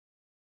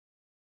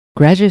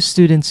Graduate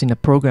students in the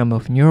program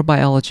of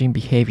Neurobiology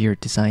Behavior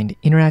designed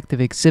interactive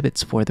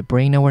exhibits for the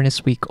Brain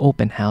Awareness Week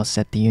open house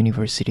at the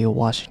University of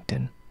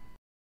Washington.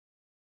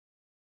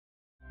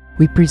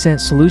 We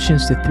present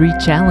solutions to 3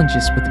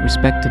 challenges with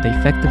respect to the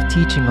effective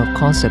teaching of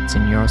concepts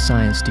in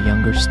neuroscience to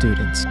younger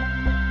students.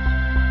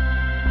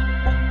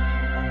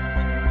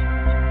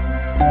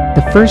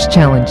 The first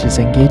challenge is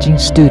engaging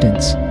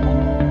students.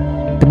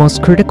 The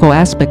most critical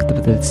aspect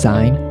of the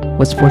design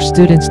was for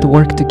students to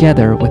work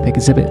together with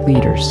exhibit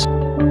leaders.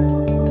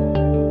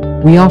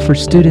 We offer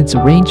students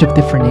a range of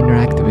different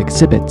interactive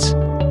exhibits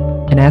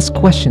and ask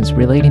questions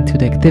relating to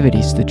the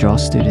activities to draw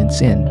students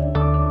in.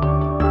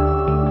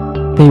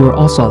 They were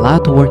also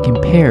allowed to work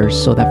in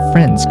pairs so that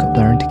friends could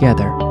learn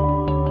together.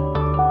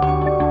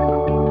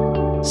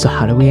 So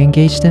how do we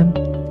engage them?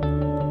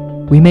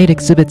 We made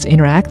exhibits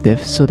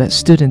interactive so that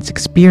students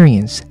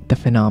experience the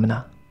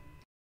phenomena.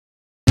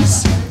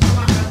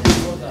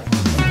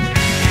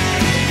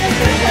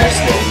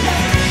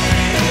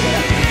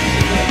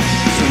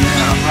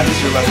 How does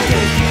your left leg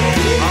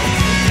feel?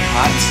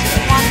 Hot?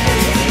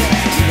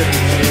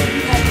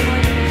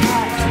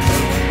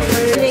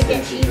 Make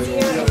it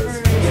easier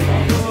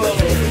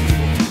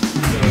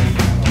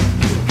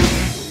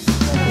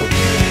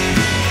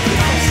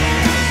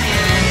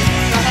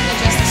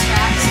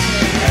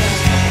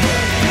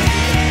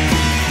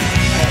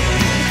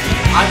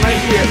I'm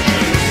right here.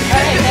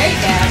 Okay, there you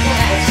go.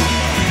 Nice.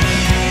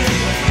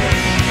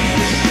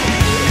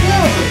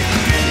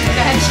 Go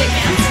ahead and shake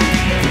hands.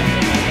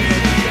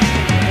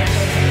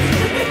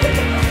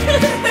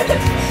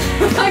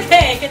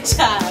 Okay, good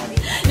job.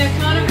 Now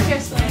come on over here,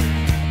 Sloan.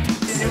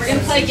 And we're going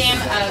to play a game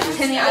of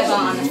pin the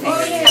eyeball on the face.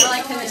 Kind of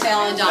like pin the tail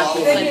on a donkey.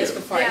 We've played this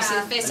before. You see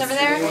the face over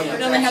there?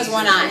 It only has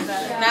one eye. I'm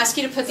going to ask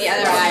you to put the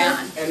other eye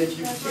on.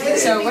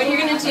 So what you're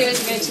going to do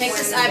is you're going to take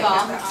this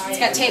eyeball. It's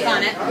got tape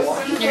on it.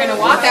 You're going to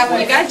walk up, and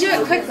you've got to do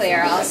it quickly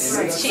or else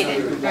it's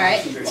cheating.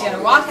 Alright? So you're going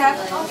to walk up,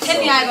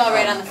 pin the eyeball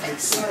right on the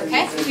face.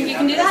 Okay? Think you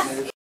can do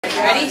that?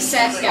 Ready,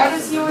 set, go. Try to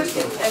use your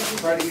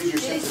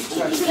sense of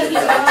touch.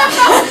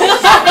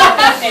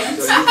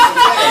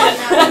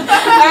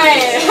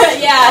 Alright,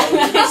 yeah,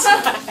 nice.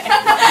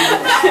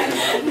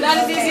 Not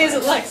as easy as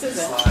it looks, is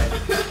it?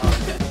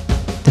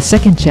 The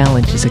second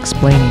challenge is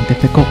explaining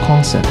difficult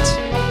concepts.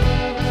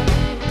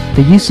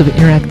 The use of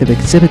interactive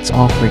exhibits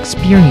offer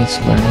experience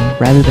learning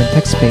rather than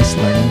text-based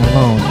learning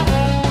alone.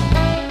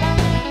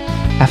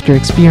 After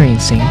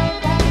experiencing,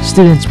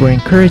 students were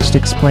encouraged to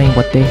explain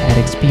what they had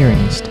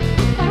experienced.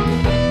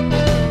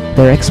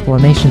 Their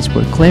explanations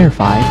were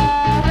clarified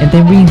and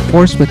then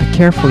reinforced with a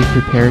carefully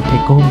prepared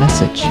take-home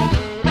message.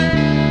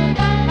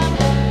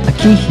 A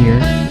key here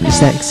is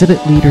that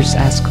exhibit leaders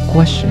ask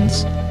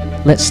questions,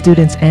 let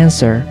students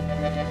answer,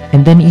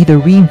 and then either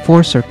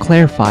reinforce or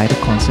clarify the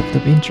concept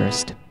of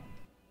interest.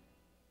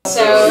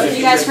 So,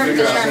 you guys heard of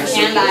the term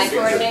hand-eye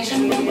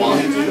coordination?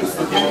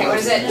 Okay, what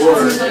is it? What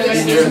does it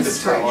mean? It means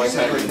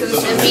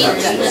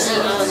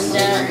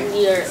that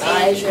your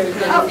eyes are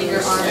going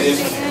your arms.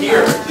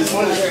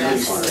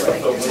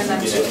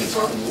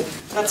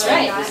 That's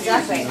right,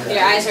 exactly.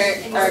 Your eyes are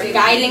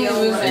guiding the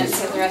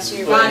movements of the rest of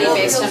your body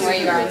based on where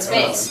you are in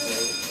space.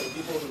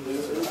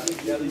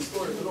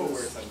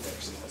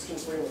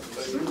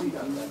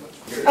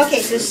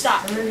 Okay, so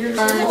stop.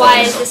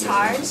 Why is this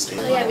hard?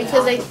 Yeah,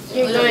 because like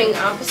you're going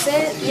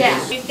opposite. Yeah.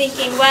 You're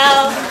thinking,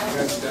 well,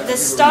 the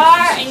star,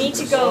 I need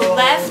to go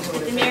left,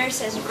 but the mirror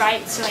says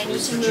right, so I need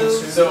to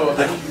move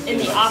in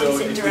the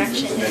opposite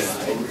direction as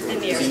the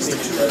mirror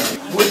says.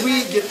 Would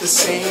we get the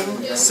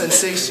same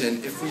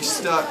sensation if we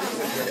stuck,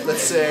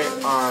 let's say,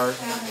 our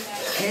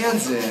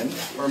hands in,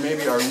 or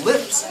maybe our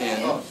lips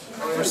in,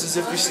 versus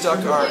if we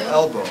stuck our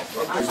elbow?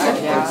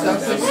 Yeah, some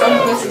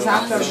places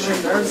have them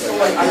nerves.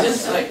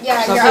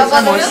 Yeah, Some your places elbow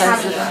are more doesn't have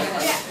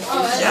sensitive.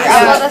 your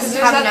elbow doesn't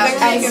have enough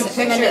You can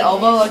fix your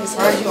elbow like as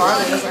hard as you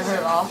want, it doesn't hurt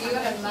at all.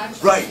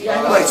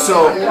 Right. So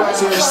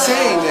you're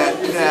saying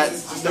that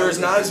there's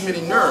not as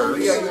many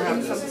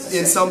nerves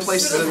in some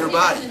places of your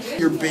body.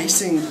 You're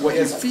basing what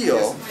you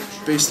feel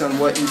based on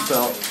what you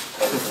felt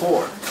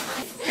before.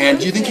 And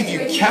do you think if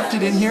you kept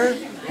it in here,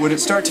 would it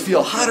start to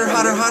feel hotter,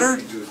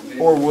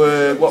 or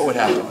what would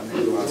happen?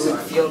 It would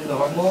feel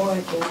normal,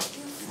 I think.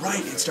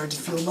 Right, it started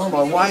to feel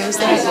normal. Why is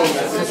that?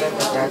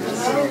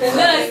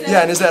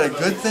 Yeah, and is that a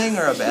good thing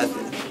or a bad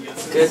thing?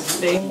 Good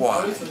thing.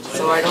 Why?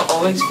 So I don't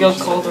always feel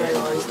cold or I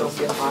always don't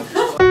feel hot.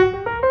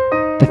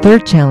 The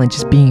third challenge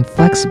is being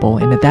flexible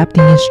and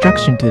adapting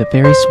instruction to the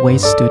various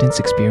ways students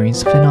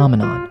experience the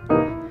phenomenon.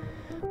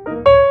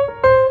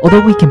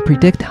 Although we can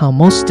predict how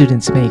most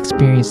students may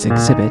experience the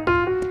exhibit,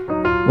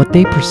 what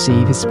they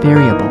perceive is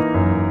variable.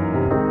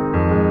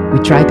 We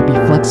try to be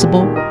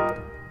flexible,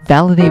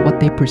 validate what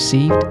they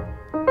perceived,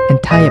 and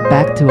tie it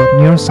back to a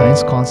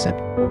neuroscience concept.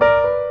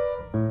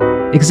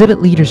 Exhibit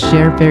leaders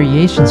share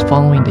variations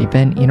following the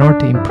event in order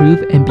to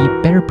improve and be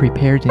better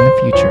prepared in the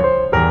future.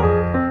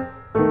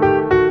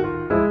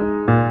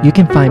 You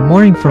can find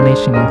more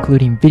information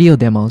including video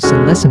demos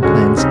and lesson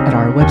plans at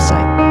our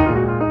website.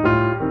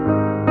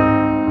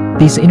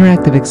 These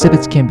interactive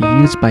exhibits can be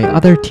used by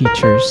other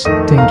teachers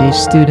to engage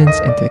students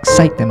and to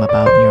excite them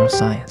about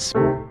neuroscience.